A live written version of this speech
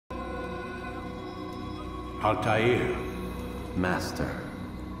Altair. Master.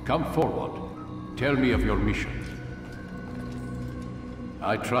 Come forward. Tell me of your mission.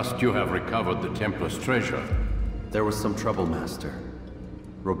 I trust you have recovered the Templar's treasure. There was some trouble, Master.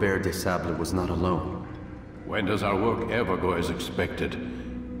 Robert de Sable was not alone. When does our work ever go as expected?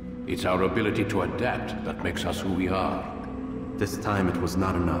 It's our ability to adapt that makes us who we are. This time it was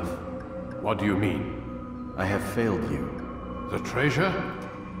not enough. What do you mean? I have failed you. The treasure?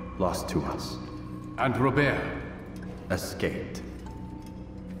 Lost to us. And Robert? Escaped.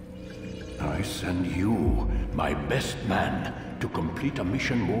 I send you, my best man, to complete a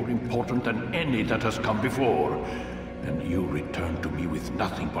mission more important than any that has come before. And you return to me with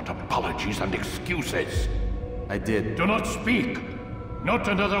nothing but apologies and excuses. I did. Do not speak! Not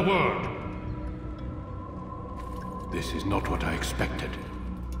another word! This is not what I expected.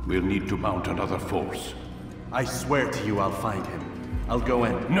 We'll need to mount another force. I swear to you I'll find him. I'll go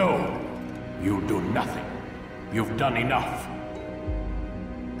in. No! You'll do nothing. You've done enough.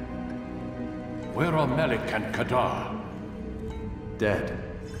 Where are Malik and Kadar? Dead.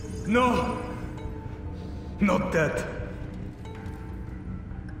 No! Not dead.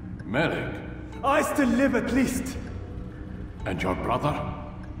 Malik? I still live at least. And your brother?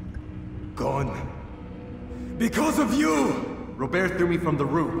 Gone. Because of you! Robert threw me from the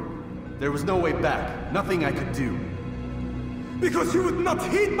room. There was no way back. Nothing I could do. Because you would not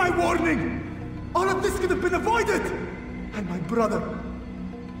heed my warning! All of this could have been avoided! And my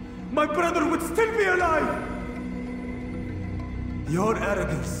brother would still be alive! Your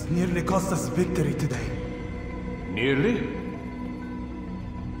arrogance nearly cost us victory today. Nearly?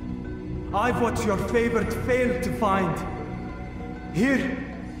 I've what your favorite failed to find. Here,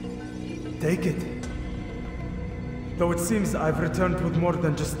 take it. Though it seems I've returned with more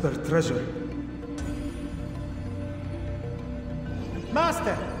than just their treasure.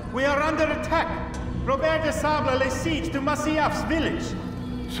 Master, we are under attack. Robert de Sable lays siege to Masyaf's village.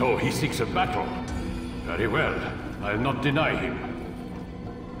 So he seeks a battle. Very well. I'll not deny him.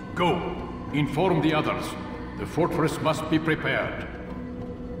 Go. Inform the others. The fortress must be prepared.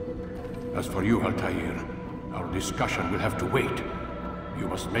 As for you, Altair, our discussion will have to wait. You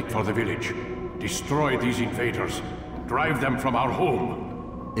must make for the village. Destroy these invaders. Drive them from our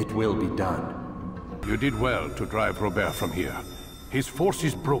home. It will be done. You did well to drive Robert from here. His force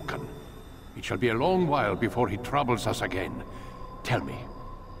is broken. It shall be a long while before he troubles us again. Tell me,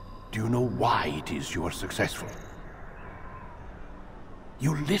 do you know why it is you are successful?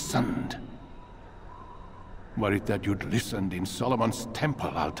 You listened. Were it that you'd listened in Solomon's temple,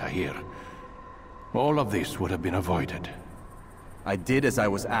 Altair, all of this would have been avoided. I did as I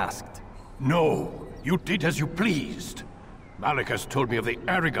was asked. No, you did as you pleased. Malik has told me of the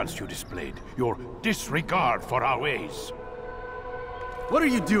arrogance you displayed, your disregard for our ways. What are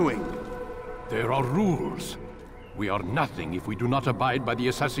you doing? There are rules. We are nothing if we do not abide by the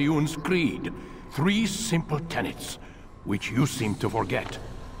Assassin's creed. 3 simple tenets, which you seem to forget.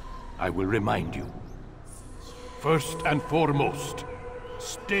 I will remind you. First and foremost,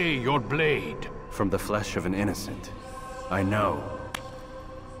 stay your blade. From the flesh of an innocent. I know.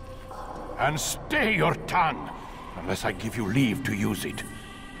 And stay your tongue, unless I give you leave to use it.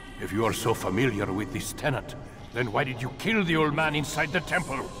 If you are so familiar with this tenet, then why did you kill the old man inside the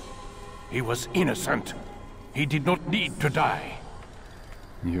temple? He was innocent. He did not need to die.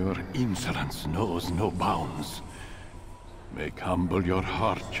 Your insolence knows no bounds. Make humble your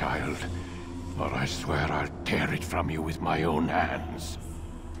heart, child, or I swear I'll tear it from you with my own hands.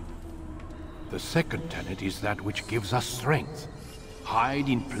 The second tenet is that which gives us strength. Hide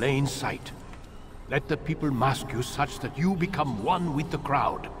in plain sight. Let the people mask you such that you become one with the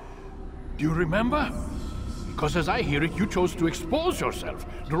crowd. Do you remember? Because as I hear it, you chose to expose yourself,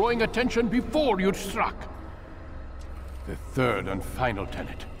 drawing attention before you'd struck. The third and final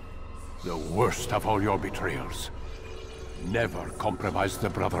tenet. The worst of all your betrayals. Never compromise the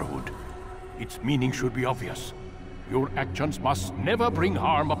Brotherhood. Its meaning should be obvious. Your actions must never bring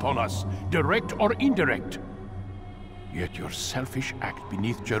harm upon us, direct or indirect. Yet your selfish act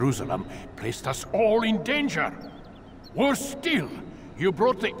beneath Jerusalem placed us all in danger. Worse still, you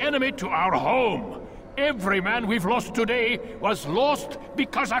brought the enemy to our home. Every man we've lost today was lost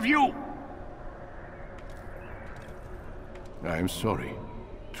because of you. I am sorry.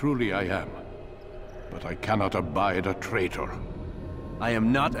 Truly I am. But I cannot abide a traitor. I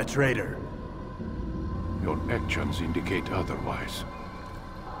am not a traitor. Your actions indicate otherwise.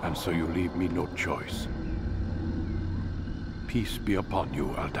 And so you leave me no choice. Peace be upon you,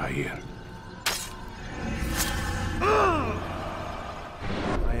 Altair. I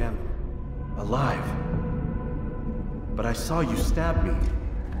am alive. But I saw you stab me.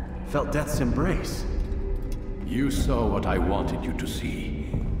 Felt death's embrace. You saw what I wanted you to see,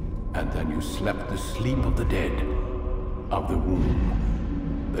 and then you slept the sleep of the dead, of the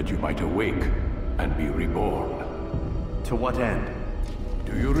womb, that you might awake and be reborn. To what end?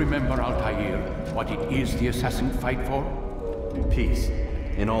 Do you remember, Altair, what it is the assassins fight for? Peace.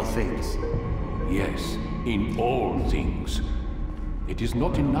 In all things. Yes, in all things. It is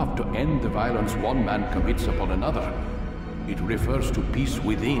not enough to end the violence one man commits upon another. It refers to peace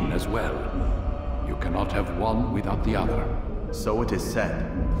within as well. You cannot have one without the other. So it is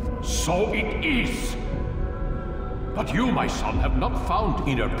said. So it is! But you, my son, have not found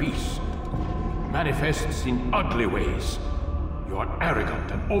inner peace. It manifests in ugly ways. You are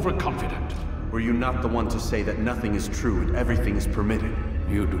arrogant and overconfident. Were you not the one to say that nothing is true and everything is permitted?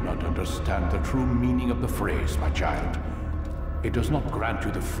 You do not understand the true meaning of the phrase, my child. It does not grant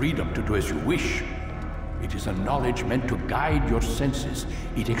you the freedom to do as you wish. It is a knowledge meant to guide your senses.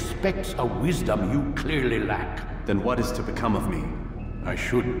 It expects a wisdom you clearly lack. Then what is to become of me? I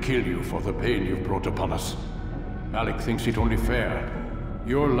should kill you for the pain you've brought upon us. Malik thinks it only fair.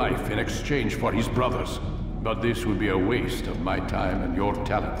 Your life in exchange for his brother's. But this would be a waste of my time and your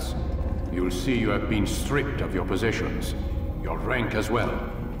talents. You'll see you have been stripped of your possessions. Your rank as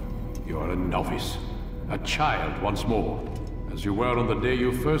well. You are a novice. A child once more. As you were on the day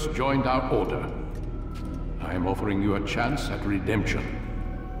you first joined our order. I am offering you a chance at redemption.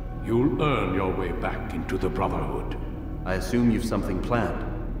 You'll earn your way back into the Brotherhood. I assume you've something planned.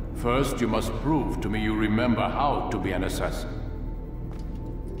 First, you must prove to me you remember how to be an assassin.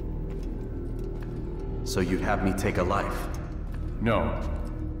 So you'd have me take a life? No.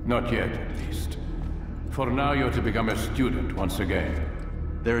 Not yet, at least. For now, you're to become a student once again.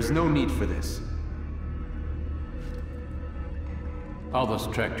 There is no need for this. Others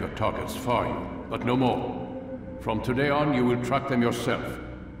tracked your targets for you, but no more. From today on, you will track them yourself.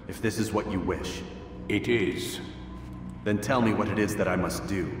 If this is what you wish. It is. Then tell me what it is that I must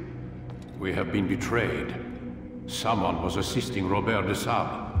do. We have been betrayed. Someone was assisting Robert de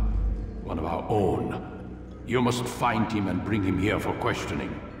Sable, one of our own. You must find him and bring him here for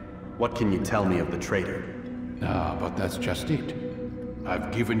questioning. What can you tell me of the traitor? Ah, but that's just it.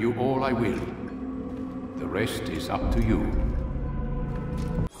 I've given you all I will. The rest is up to you.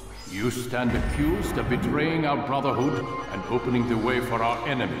 You stand accused of betraying our Brotherhood and opening the way for our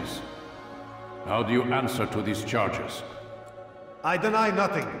enemies. How do you answer to these charges? I deny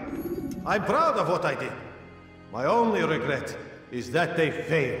nothing. I'm proud of what I did. My only regret is that they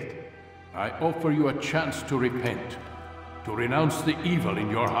failed. I offer you a chance to repent, to renounce the evil in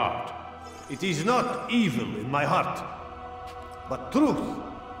your heart. It is not evil in my heart, but truth.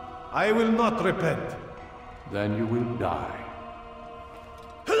 I will not repent. Then you will die.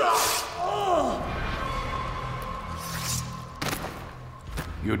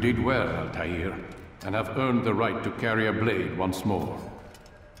 You did well, Altair, and have earned the right to carry a blade once more.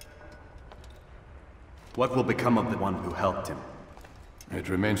 What will become of the one who helped him? It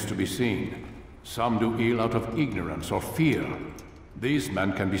remains to be seen. Some do ill out of ignorance or fear. These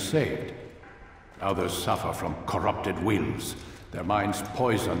men can be saved. Others suffer from corrupted wills, their minds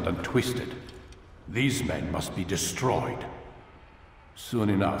poisoned and twisted. These men must be destroyed. Soon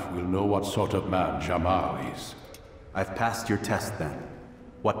enough, we'll know what sort of man Jamal is. I've passed your test then.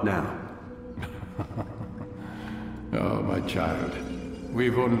 What now? Oh, my child.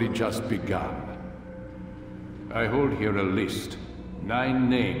 We've only just begun. I hold here a list. 9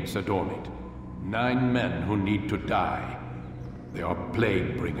 names adorn it. 9 men who need to die. They are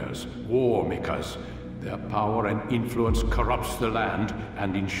plague bringers, war makers. Their power and influence corrupts the land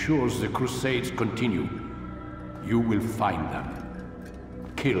and ensures the crusades continue. You will find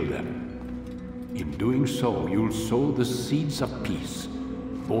them. Kill them. In doing so, you'll sow the seeds of peace,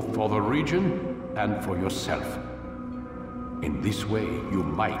 both for the region and for yourself. In this way, you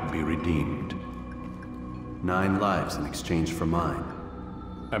might be redeemed. 9 lives in exchange for mine.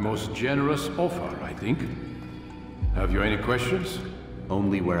 A most generous offer, I think. Have you any questions?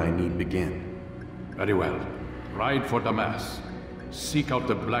 Only where I need begin. Very well. Ride for Damas. Seek out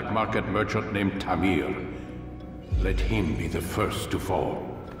the black market merchant named Tamir. Let him be the first to fall.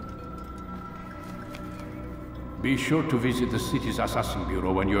 Be sure to visit the city's assassin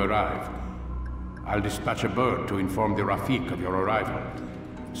bureau when you arrive. I'll dispatch a bird to inform the Rafik of your arrival.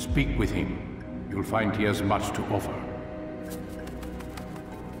 Speak with him. You'll find he has much to offer.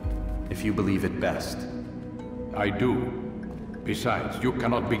 If you believe it best. I do. Besides, you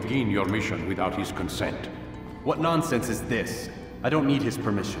cannot begin your mission without his consent. What nonsense is this? I don't need his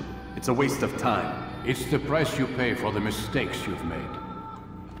permission. It's a waste of time. It's the price you pay for the mistakes you've made.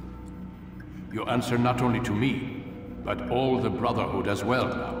 You answer not only to me, but all the Brotherhood as well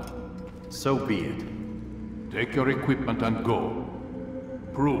now. So be it. Take your equipment and go.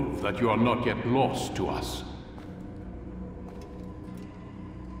 Prove that you are not yet lost to us.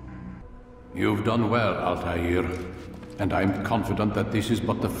 You've done well, Altair, and I'm confident that this is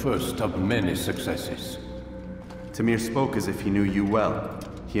but the first of many successes. Tamir spoke as if he knew you well.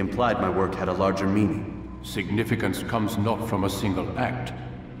 He implied my work had a larger meaning. Significance comes not from a single act,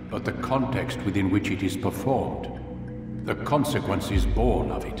 but the context within which it is performed. The consequence is born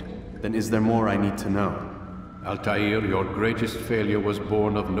of it. Then is there more I need to know? Altair, your greatest failure was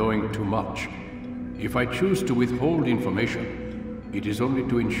born of knowing too much. If I choose to withhold information, it is only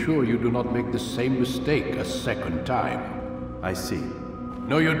to ensure you do not make the same mistake a second time. I see.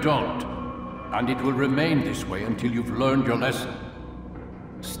 No, you don't. And it will remain this way until you've learned your lesson.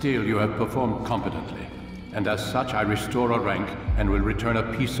 Still, you have performed competently, and as such I restore a rank and will return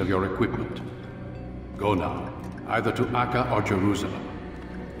a piece of your equipment. Go now, either to Acre or Jerusalem.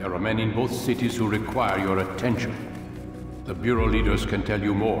 There are men in both cities who require your attention. The Bureau leaders can tell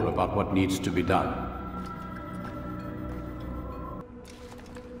you more about what needs to be done.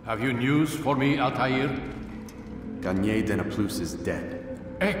 Have you news for me, Altair? Garnier de Naplouse is dead.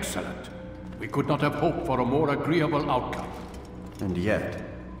 Excellent. We could not have hoped for a more agreeable outcome. And yet...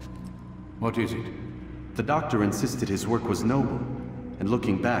 What is it? The doctor insisted his work was noble, and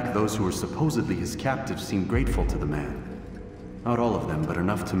looking back, those who were supposedly his captives seemed grateful to the man. Not all of them, but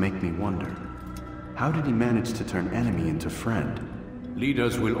enough to make me wonder. How did he manage to turn enemy into friend?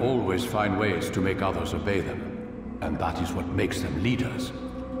 Leaders will always find ways to make others obey them, and that is what makes them leaders.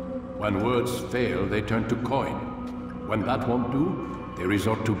 When words fail, they turn to coin. When that won't do, they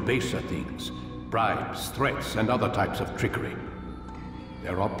resort to baser things, bribes, threats, and other types of trickery.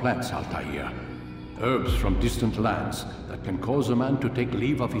 There are plants, Altair, herbs from distant lands that can cause a man to take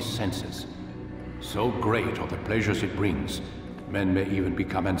leave of his senses. So great are the pleasures it brings, men may even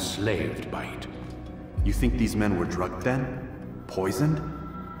become enslaved by it. You think these men were drugged then? Poisoned?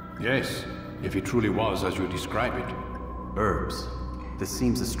 Yes, if it truly was as you describe it. Herbs. This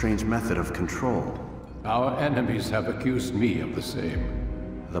seems a strange method of control. Our enemies have accused me of the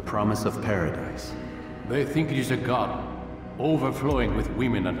same. The promise of paradise. They think it is a god, overflowing with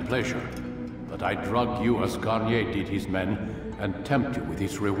women and pleasure. But I drug you as Garnier did his men, and tempt you with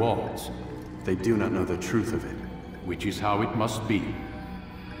its rewards. They do not know the truth of it. Which is how it must be.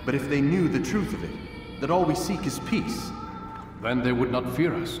 But if they knew the truth of it, that all we seek is peace... Then they would not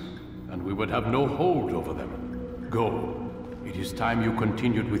fear us, and we would have no hold over them. Go. It is time you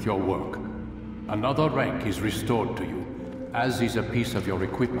continued with your work. Another rank is restored to you, as is a piece of your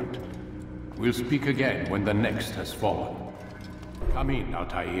equipment. We'll speak again when the next has fallen. Come in,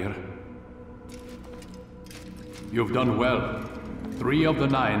 Altair. You've done well. 3 of the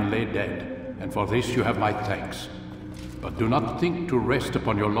 9 lay dead, and for this you have my thanks. But do not think to rest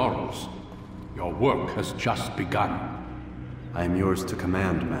upon your laurels. Your work has just begun. I am yours to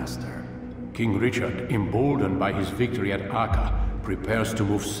command, Master. King Richard, emboldened by his victory at Acre, prepares to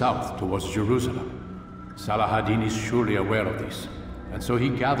move south towards Jerusalem. Saladin is surely aware of this, and so he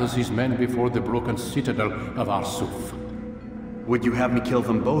gathers his men before the broken citadel of Arsuf. Would you have me kill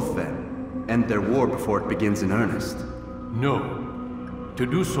them both then? End their war before it begins in earnest? No. To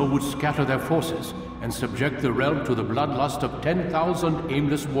do so would scatter their forces and subject the realm to the bloodlust of 10,000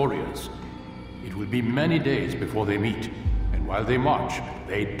 aimless warriors. It will be many days before they meet, and while they march,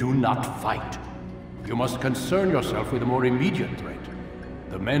 they do not fight. You must concern yourself with a more immediate threat.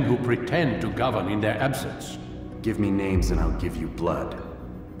 The men who pretend to govern in their absence. Give me names and I'll give you blood.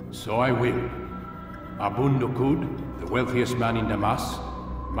 So I will. Abun Nukud, the wealthiest man in Damas.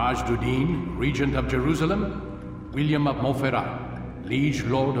 Majduddin, regent of Jerusalem. William of Montferrat, liege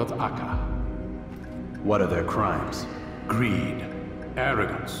lord of Acre. What are their crimes? Greed,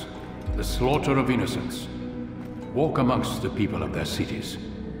 arrogance, the slaughter of innocents. Walk amongst the people of their cities.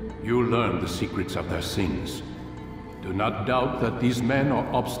 You'll learn the secrets of their sins. Do not doubt that these men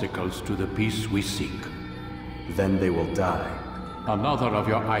are obstacles to the peace we seek. Then they will die. Another of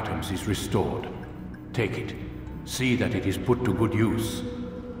your items is restored. Take it. See that it is put to good use.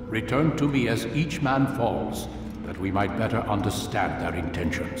 Return to me as each man falls, that we might better understand their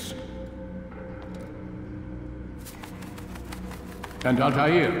intentions. And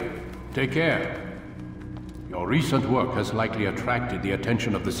Altair, take care. Your recent work has likely attracted the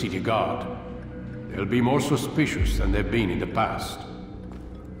attention of the city guard. They'll be more suspicious than they've been in the past.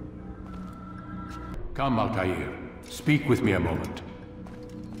 Come, Altair. Speak with me a moment.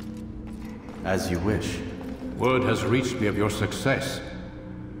 As you wish. Word has reached me of your success.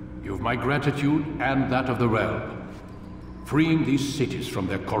 You've my gratitude and that of the realm. Freeing these cities from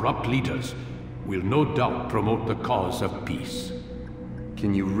their corrupt leaders will no doubt promote the cause of peace.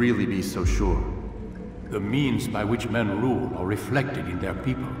 Can you really be so sure? The means by which men rule are reflected in their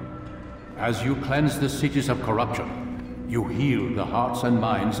people. As you cleanse the cities of corruption, you heal the hearts and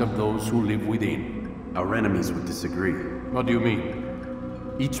minds of those who live within. Our enemies would disagree. What do you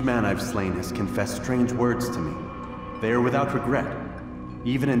mean? Each man I've slain has confessed strange words to me. They are without regret.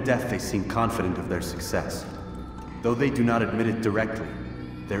 Even in death they seem confident of their success. Though they do not admit it directly,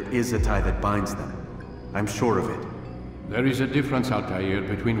 there is a tie that binds them. I'm sure of it. There is a difference, Altair,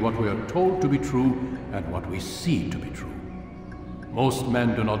 between what we are told to be true and what we see to be true. Most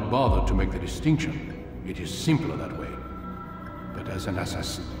men do not bother to make the distinction. It is simpler that way. But as an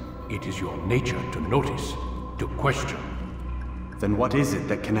assassin, it is your nature to notice, to question. Then what is it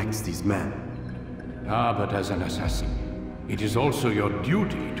that connects these men? But as an assassin, it is also your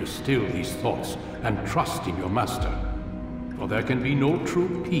duty to still these thoughts and trust in your master. For there can be no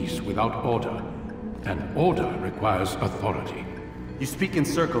true peace without order, and order requires authority. You speak in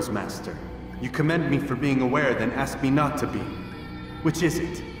circles, Master. You commend me for being aware, then ask me not to be. Which is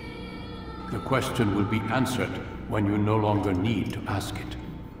it? The question will be answered when you no longer need to ask it.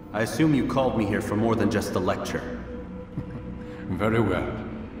 I assume you called me here for more than just a lecture. Very well.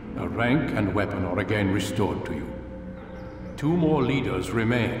 A rank and weapon are again restored to you. 2 more leaders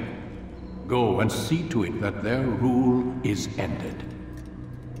remain. Go and see to it that their rule is ended.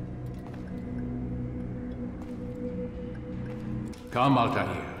 Come,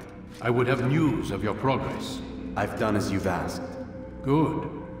 Altair. I would have news of your progress. I've done as you've asked. Good,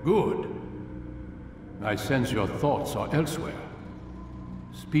 good. I sense your thoughts are elsewhere.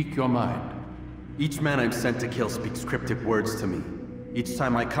 Speak your mind. Each man I'm sent to kill speaks cryptic words to me. Each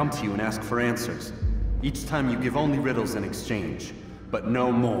time I come to you and ask for answers. Each time you give only riddles in exchange, but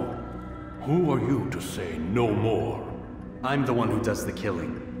no more. Who are you to say no more? I'm the one who does the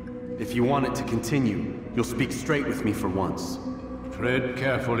killing. If you want it to continue, you'll speak straight with me for once. Tread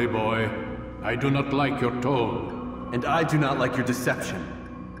carefully, boy. I do not like your tone. And I do not like your deception.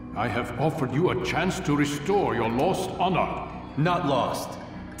 I have offered you a chance to restore your lost honor. Not lost.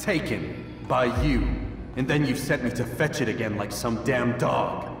 Taken. By you. And then you sent me to fetch it again like some damn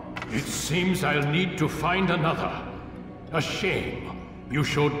dog. It seems I'll need to find another. A shame. You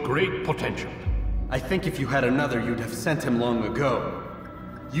showed great potential. I think if you had another, you'd have sent him long ago.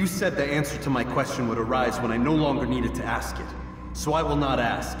 You said the answer to my question would arise when I no longer needed to ask it. So I will not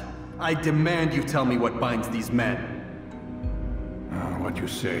ask. I demand you tell me what binds these men. What you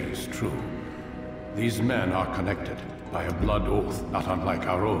say is true. These men are connected by a blood oath not unlike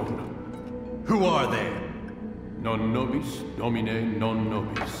our own. Who are they? Non nobis, domine non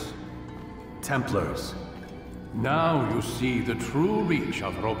nobis. Templars. Now you see the true reach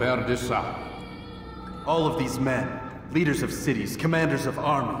of Robert de Sable. All of these men, leaders of cities, commanders of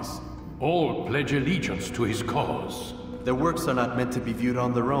armies. All pledge allegiance to his cause. Their works are not meant to be viewed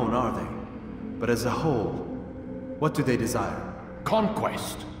on their own, are they? But as a whole, what do they desire?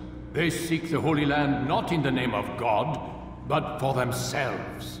 Conquest. They seek the Holy Land not in the name of God, but for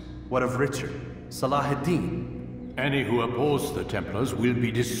themselves. What of Richard? Salah-ad-Din? Any who oppose the Templars will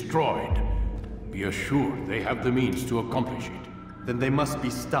be destroyed. Be assured they have the means to accomplish it. Then they must be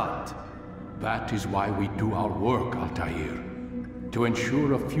stopped. That is why we do our work, Altair. To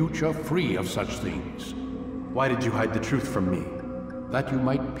ensure a future free of such things. Why did you hide the truth from me? That you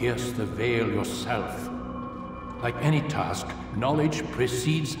might pierce the veil yourself. Like any task, knowledge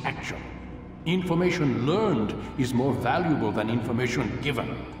precedes action. Information learned is more valuable than information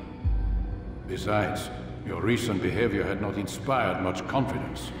given. Besides, your recent behavior had not inspired much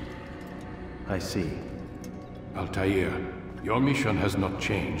confidence. I see. Altair, your mission has not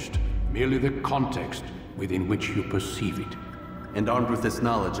changed. Merely the context within which you perceive it. And armed with this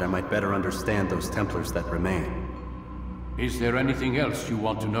knowledge, I might better understand those Templars that remain. Is there anything else you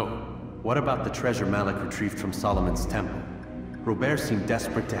want to know? What about the treasure Malik retrieved from Solomon's temple? Robert seemed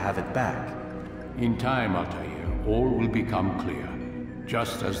desperate to have it back. In time, Altair, all will become clear.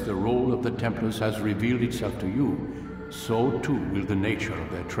 Just as the role of the Templars has revealed itself to you, so too will the nature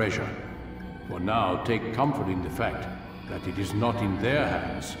of their treasure. For now, take comfort in the fact that it is not in their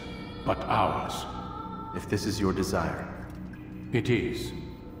hands, but ours. If this is your desire. It is.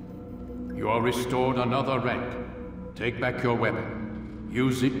 You are restored another rank. Take back your weapon.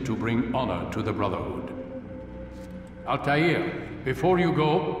 Use it to bring honor to the Brotherhood. Altair, before you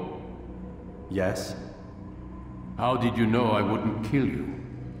go... Yes? How did you know I wouldn't kill you?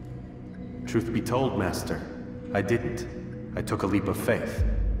 Truth be told, Master, I didn't. I took a leap of faith.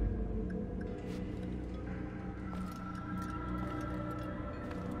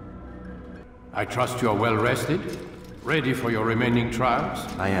 I trust you are well rested? Ready for your remaining trials?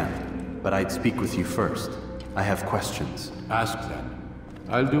 I am, but I'd speak with you first. I have questions. Ask them.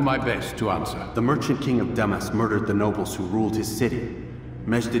 I'll do my best to answer. The merchant king of Damas murdered the nobles who ruled his city.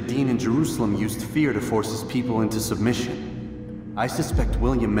 Majd ad-Din in Jerusalem used fear to force his people into submission. I suspect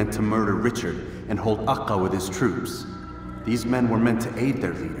William meant to murder Richard and hold Akka with his troops. These men were meant to aid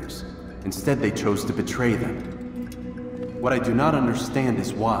their leaders. Instead, they chose to betray them. What I do not understand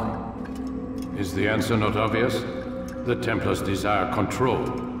is why. Is the answer not obvious? The Templars desire control.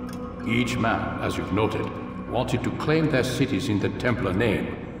 Each man, as you've noted, wanted to claim their cities in the Templar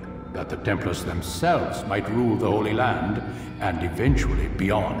name, that the Templars themselves might rule the Holy Land and eventually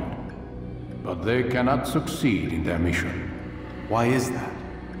beyond. But they cannot succeed in their mission. Why is that?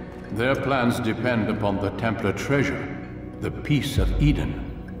 Their plans depend upon the Templar treasure, the Peace of Eden.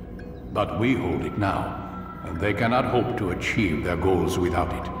 But we hold it now, and they cannot hope to achieve their goals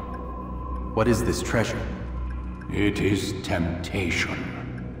without it. What is this treasure? It is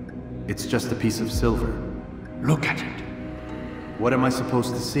temptation. It's just a piece of silver. Look at it. What am I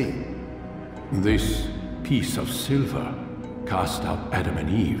supposed to see? This piece of silver cast out Adam and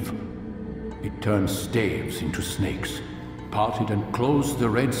Eve. It turned staves into snakes, parted and closed the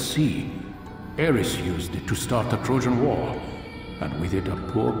Red Sea. Ares used it to start the Trojan War, and with it a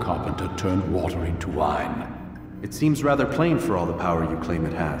poor carpenter turned water into wine. It seems rather plain for all the power you claim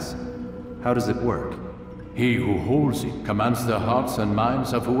it has. How does it work? He who holds it commands the hearts and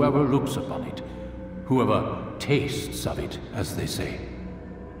minds of whoever looks upon it. Whoever tastes of it, as they say.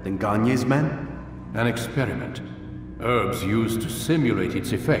 Then Gagne's men? An experiment. Herbs used to simulate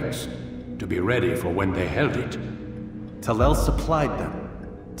its effects, to be ready for when they held it. Talel supplied them.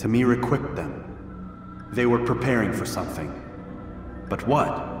 Tamir equipped them. They were preparing for something. But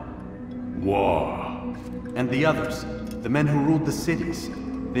what? War. And the others, the men who ruled the cities,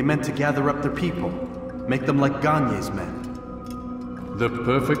 they meant to gather up their people, make them like Gagne's men. The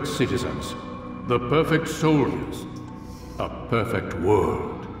perfect citizens, the perfect soldiers, a perfect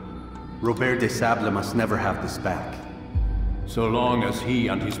world. Robert de Sable must never have this back. So long as he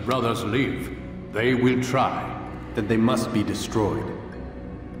and his brothers live, they will try. Then they must be destroyed.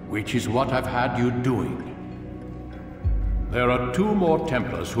 Which is what I've had you doing. There are 2 more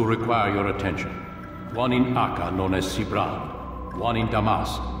Templars who require your attention. One in Akka, known as Sibran. One in Damas,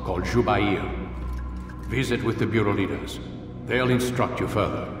 called Jubair. Visit with the Bureau leaders. They'll instruct you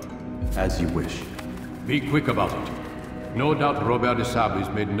further. As you wish. Be quick about it. No doubt Robert de Sable is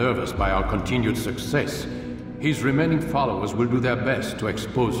made nervous by our continued success. His remaining followers will do their best to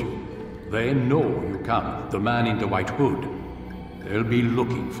expose you. They know you come, the man in the white hood. They'll be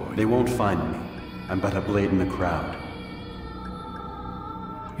looking for you. They won't find me. I'm but a blade in the crowd.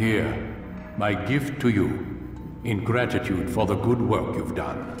 Here, my gift to you, in gratitude for the good work you've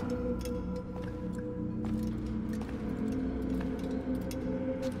done.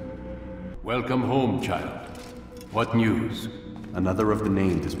 Welcome home, child. What news? Another of the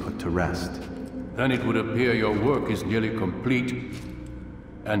named is put to rest. Then it would appear your work is nearly complete,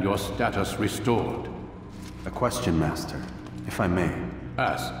 and your status restored. A question, Master, if I may.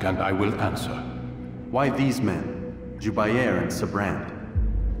 Ask, and I will answer. Why these men? Jubair and Sabrand?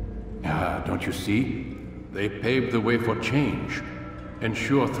 Don't you see? They paved the way for change.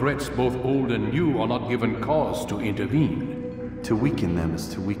 Ensure threats both old and new are not given cause to intervene. To weaken them is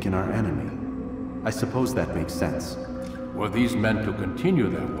to weaken our enemy. I suppose that makes sense. Were these men to continue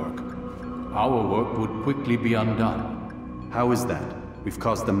their work, our work would quickly be undone. How is that? We've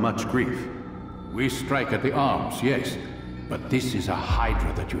caused them much grief. We strike at the arms, yes. But this is a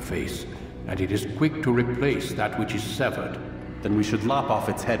hydra that you face, and it is quick to replace that which is severed. Then we should lop off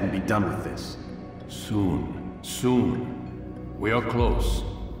its head and be done with this. Soon, soon. We are close.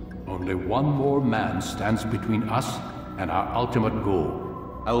 Only one more man stands between us and our ultimate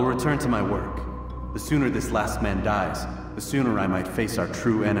goal. I will return to my work. The sooner this last man dies, the sooner I might face our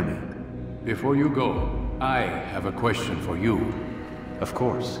true enemy. Before you go, I have a question for you. Of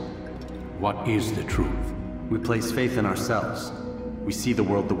course. What is the truth? We place faith in ourselves. We see the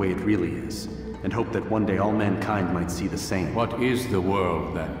world the way it really is, and hope that one day all mankind might see the same. What is the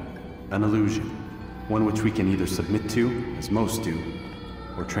world, then? An illusion. One which we can either submit to, as most do,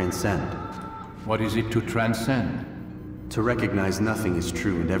 or transcend. What is it to transcend? To recognize nothing is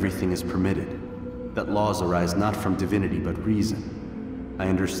true and everything is permitted. That laws arise not from divinity but reason. I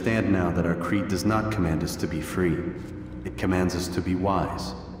understand now that our creed does not command us to be free. It commands us to be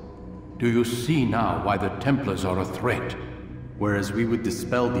wise. Do you see now why the Templars are a threat? Whereas we would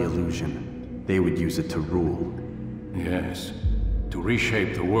dispel the illusion, they would use it to rule. Yes. To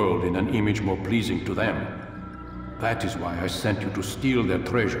reshape the world in an image more pleasing to them. That is why I sent you to steal their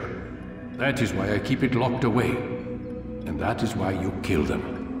treasure. That is why I keep it locked away. And that is why you kill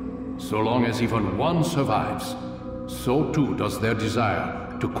them. So long as even one survives, so too does their desire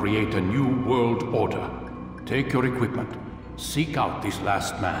to create a new world order. Take your equipment. Seek out this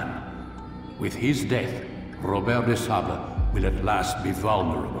last man. With his death, Robert de Sable will at last be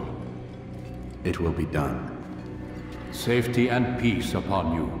vulnerable. It will be done. Safety and peace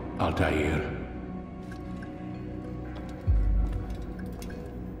upon you, Altair.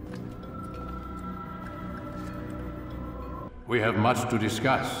 We have much to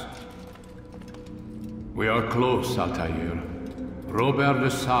discuss. We are close, Altair. Robert de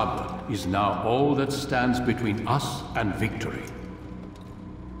Sable is now all that stands between us and victory.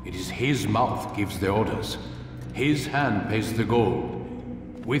 It is his mouth gives the orders. His hand pays the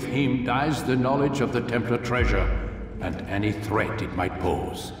gold. With him dies the knowledge of the Templar treasure and any threat it might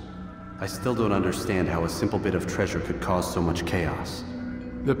pose. I still don't understand how a simple bit of treasure could cause so much chaos.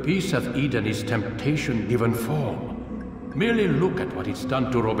 The Peace of Eden is temptation given form. Merely look at what it's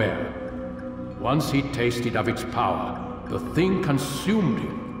done to Robert. Once he tasted of its power, the thing consumed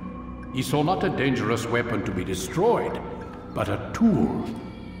him. He saw not a dangerous weapon to be destroyed, but a tool.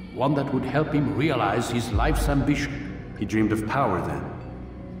 One that would help him realize his life's ambition. He dreamed of power then?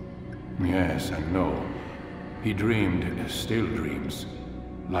 Yes and no. He dreamed, still dreams,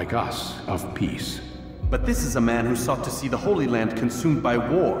 like us, of peace. But this is a man who sought to see the Holy Land consumed by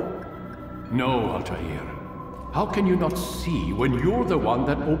war. No, Altair. How can you not see when you're the one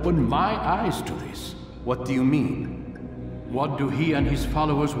that opened my eyes to this? What do you mean? What do he and his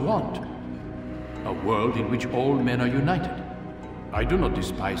followers want? A world in which all men are united. I do not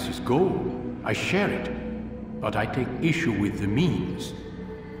despise his goal. I share it. But I take issue with the means.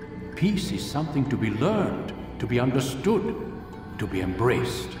 Peace is something to be learned, to be understood, to be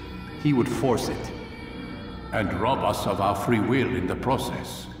embraced. He would force it. And rob us of our free will in the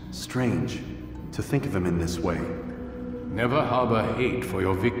process. Strange, to think of him in this way. Never harbor hate for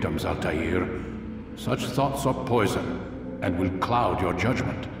your victims, Altair. Such thoughts are poison, and will cloud your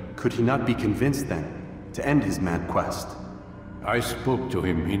judgment. Could he not be convinced, then, to end his mad quest? I spoke to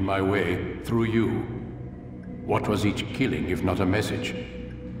him in my way, through you. What was each killing if not a message?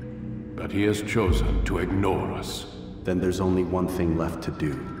 But he has chosen to ignore us. Then there's only one thing left to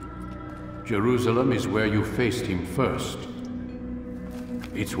do. Jerusalem is where you faced him first.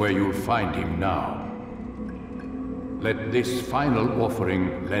 It's where you'll find him now. Let this final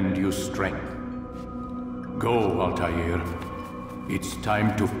offering lend you strength. Go, Altair. It's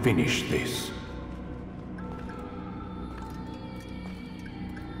time to finish this.